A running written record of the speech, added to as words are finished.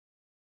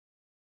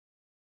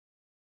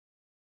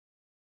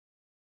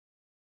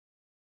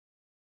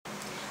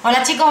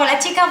Hola chicos, hola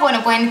chicas,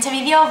 bueno pues en este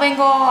vídeo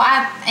vengo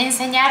a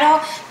enseñaros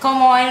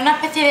como en una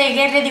especie de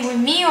Get Ready With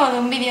Me o de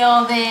un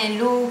vídeo de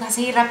look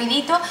así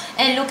rapidito,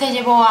 el look que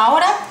llevo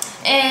ahora.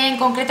 En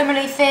concreto me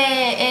lo hice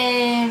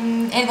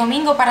el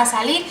domingo para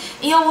salir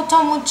y os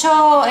gustó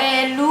mucho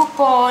el look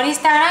por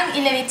Instagram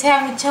y le diste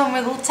a mucho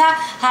me gusta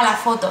a la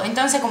foto.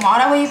 Entonces como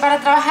ahora voy a ir para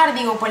trabajar,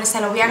 digo pues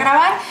se lo voy a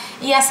grabar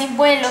y así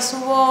pues lo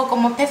subo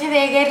como especie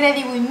de Get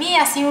Ready With Me,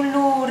 así un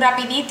look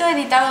rapidito,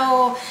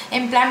 editado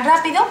en plan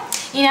rápido.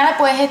 Y nada,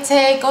 pues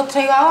este que os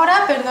traigo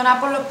ahora, perdonad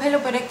por los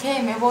pelos pero es que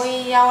me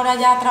voy ahora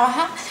ya a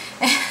trabajar.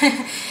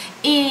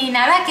 Y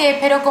nada, que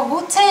espero que os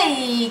guste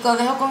y que os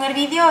dejo con el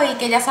vídeo y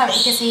que ya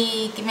sabéis que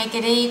si me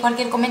queréis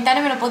cualquier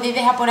comentario me lo podéis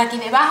dejar por aquí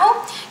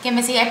debajo, que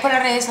me sigáis por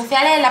las redes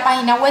sociales, en la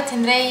página web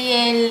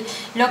tendréis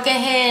lo que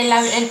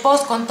es el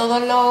post con todos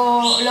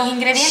los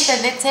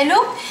ingredientes de este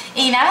look.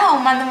 Y nada,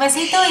 os mando un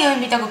besito y os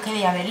invito a que os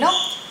quedéis a verlo.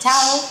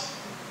 ¡Chao!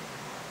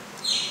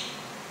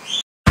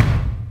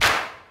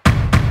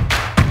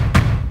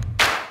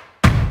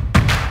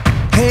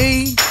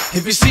 Hey,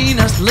 have you seen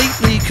us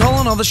lately?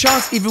 Calling all the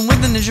shots, even when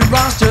the ninja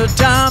roster.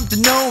 Time to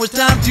know, it's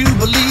time to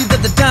believe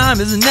that the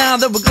time is now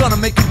that we're gonna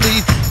make it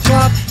bleed.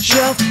 Top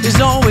shelf is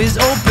always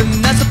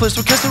open. That's the place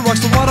where Kessler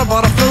rocks the water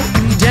bottle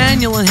floating.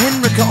 Daniel and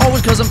Henrik are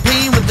always causing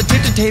pain with the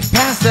tape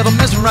pass that'll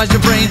mesmerize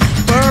your brain.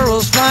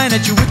 Burrows flying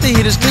at you with the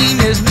heat as clean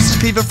as Mrs.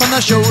 Cleaver from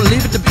the show.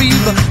 Leave it to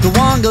Beaver. The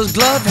wand goes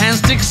glove,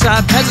 hand stick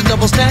side, has a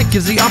double stack,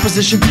 gives the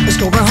opposition a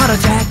scoring heart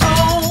attack.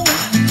 Oh,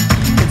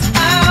 it's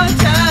our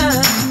time.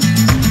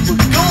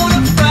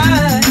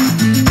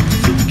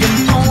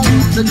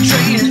 The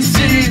train is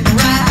sitting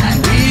right.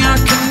 We are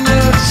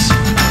Canucks.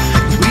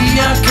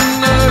 We are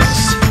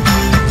Canucks.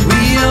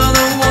 We are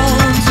the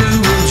ones who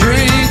will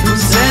drink from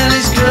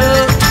Sally's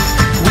cup.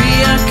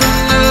 We are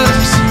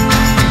Canucks.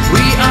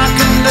 We are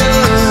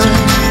Canucks.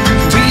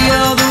 We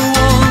are the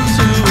ones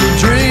who will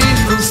drink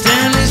from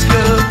Stanley's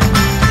cup.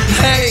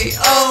 Hey,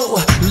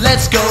 oh,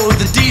 let's go.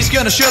 The D's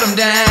gonna shut 'em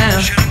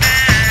down.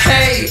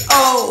 Hey,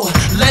 oh,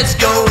 let's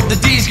go. The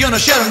D's gonna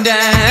shut 'em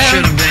down.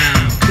 Shut 'em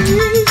down.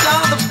 These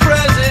are the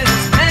presidents.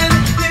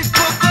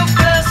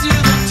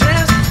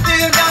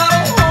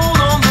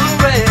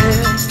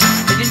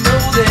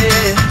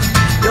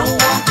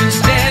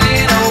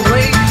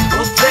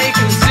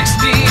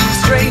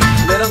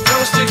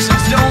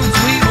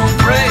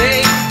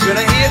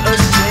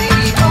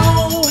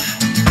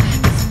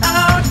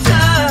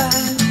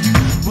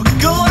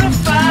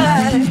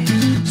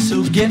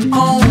 Get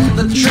on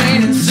the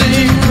train and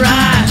sing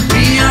right.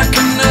 We are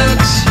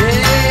Canucks,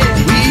 yeah.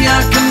 We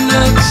are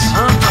Canucks.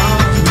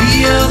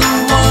 We are the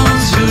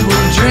ones who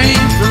will drink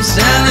from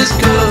Sally's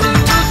cup.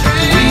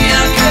 We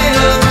are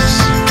Canucks.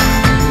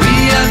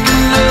 We are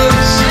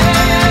Canucks.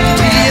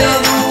 We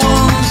are the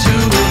ones who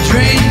will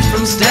drink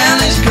from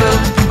Sally's cup.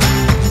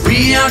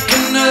 We are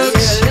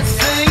Canucks.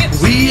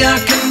 We are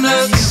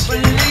Canucks.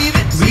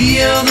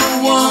 We are the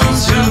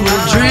ones who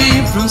will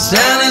drink from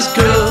Sally's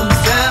cup.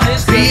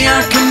 We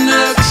are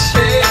Canucks.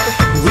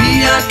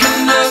 We are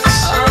Canucks.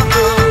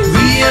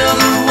 We are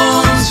the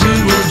ones who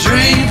will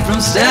drink from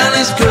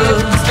Sally's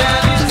cup.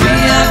 We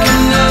are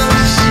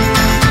Canucks.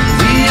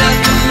 We are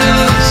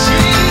Canucks.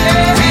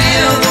 We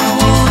are the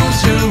ones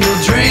who will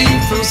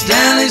drink from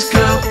Sally's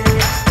cup.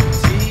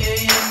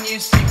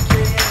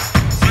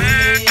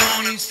 We're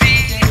gonna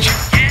beat you,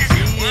 yeah.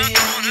 We're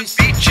gonna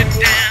beat you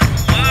down.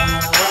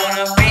 We're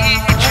gonna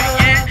beat you,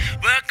 yeah.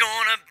 We're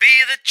gonna be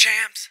the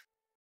champs.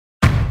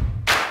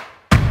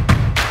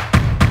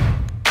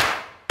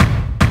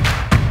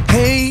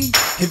 Hey,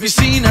 have you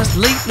seen us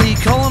lately?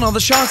 Calling all the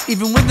shots,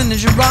 even with the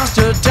ninja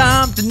roster.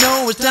 Time to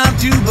know, it's time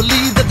to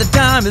believe that the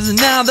time is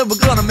now that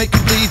we're gonna make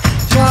it bleed.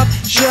 Top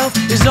shelf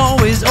is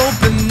always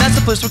open. That's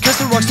the place where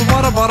Kessler rocks the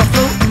water bottle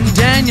floating.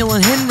 Daniel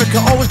and Henrik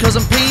are always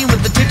causing pain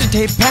with the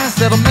tape pass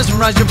that'll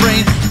mesmerize your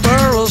brain.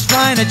 Burrows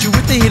flying at you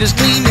with the heat as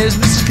clean as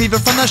Mrs. Cleaver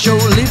from the show.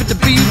 Leave it to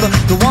Beaver.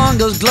 The wand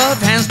goes glove,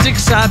 hand stick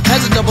side,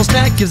 has a double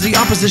stack, gives the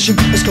opposition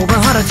a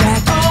scoring heart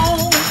attack.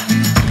 Oh,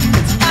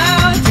 it's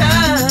our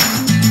time.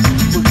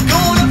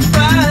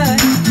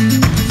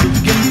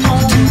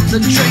 The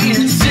train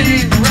is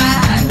sitting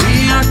right.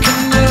 We are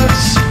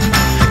Canucks.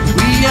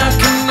 We are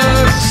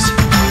Canucks.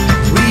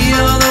 We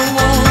are the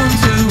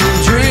ones who will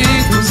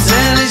drink from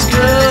Sally's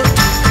cup.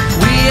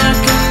 We are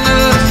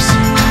Canucks.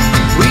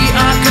 We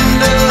are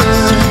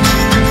Canucks.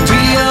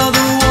 We are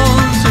the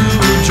ones who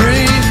will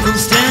drink from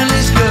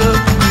Stanley's cup.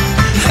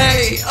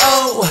 Hey,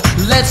 oh,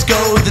 let's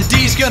go. The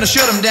D's gonna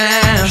shut 'em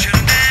down.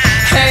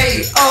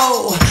 Hey,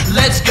 oh,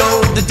 let's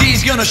go. The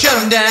D's gonna shut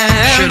 'em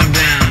down. Shut 'em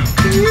down.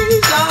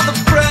 These are the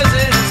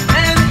presidents.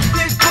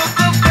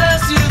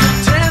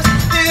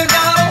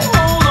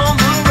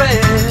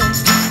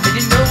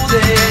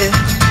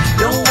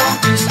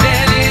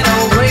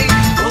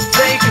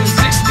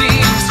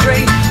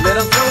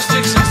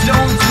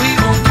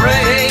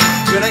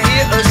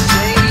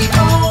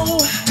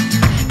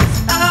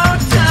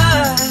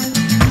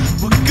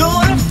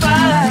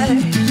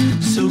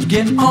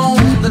 Get on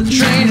the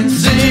train and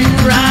sing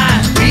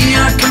right. We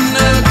are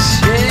Canucks,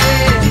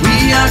 yeah.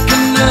 We are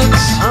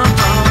Canucks.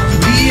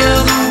 We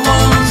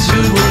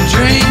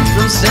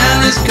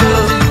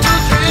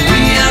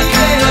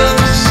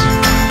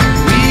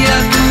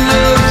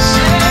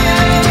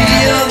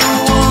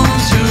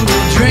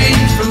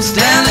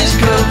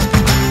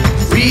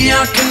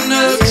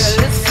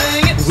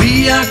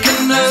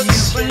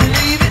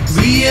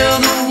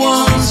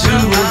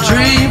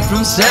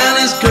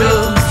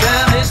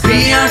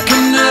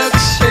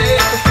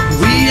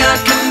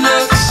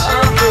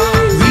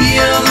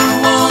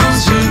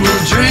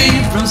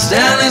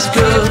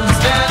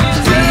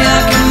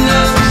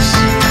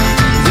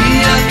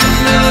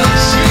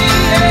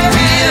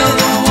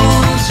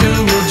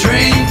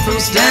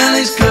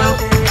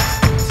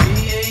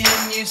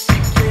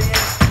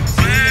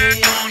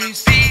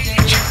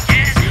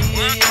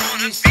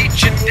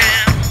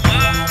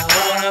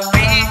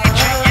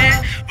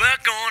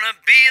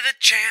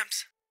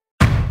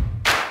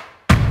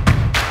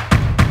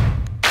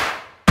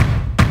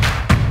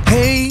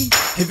Hey,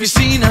 have you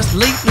seen us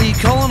lately?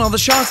 Calling all the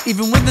shots,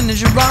 even with the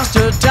ninja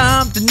roster.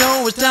 Time to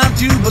know, it's time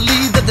to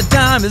believe that the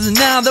time is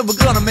now that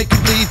we're gonna make it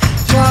bleed.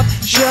 Top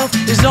shelf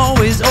is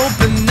always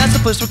open. That's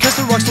the place where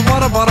Kessler rocks the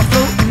water bottle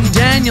floating.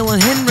 Daniel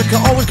and Henrik are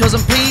always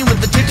causing pain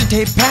with the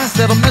tape pass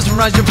that'll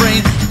mesmerize your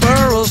brain.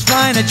 Burrows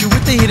flying at you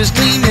with the heat as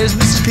clean as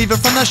Mrs. Cleaver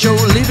from the show.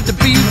 Leave it to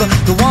Beaver.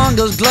 The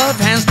Wongo's glove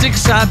hand stick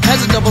side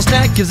pads a double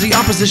stack, gives the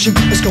opposition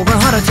a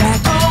scoring heart attack.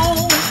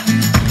 Oh,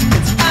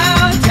 it's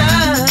our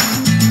time.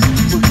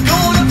 We're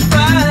gonna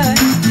fight.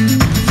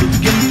 So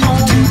get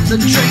on the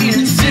train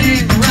and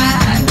sing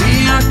right.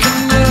 We are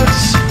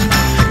Canucks.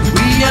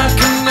 We are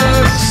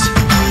Canucks.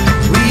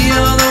 We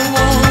are the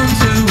ones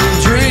who will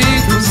drink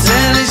from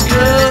Sally's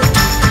cup.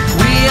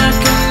 We are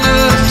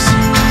Canucks.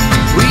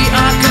 We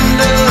are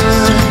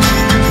Canucks.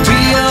 We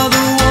are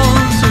the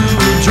ones who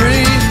will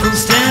drink from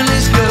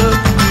Stanley's cup.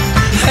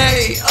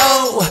 Hey,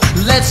 oh,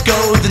 let's go.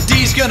 The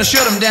D's gonna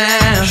shut 'em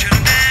down.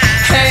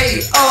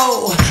 Hey,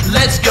 oh,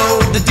 let's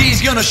go. The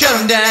D's gonna shut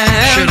 'em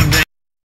down.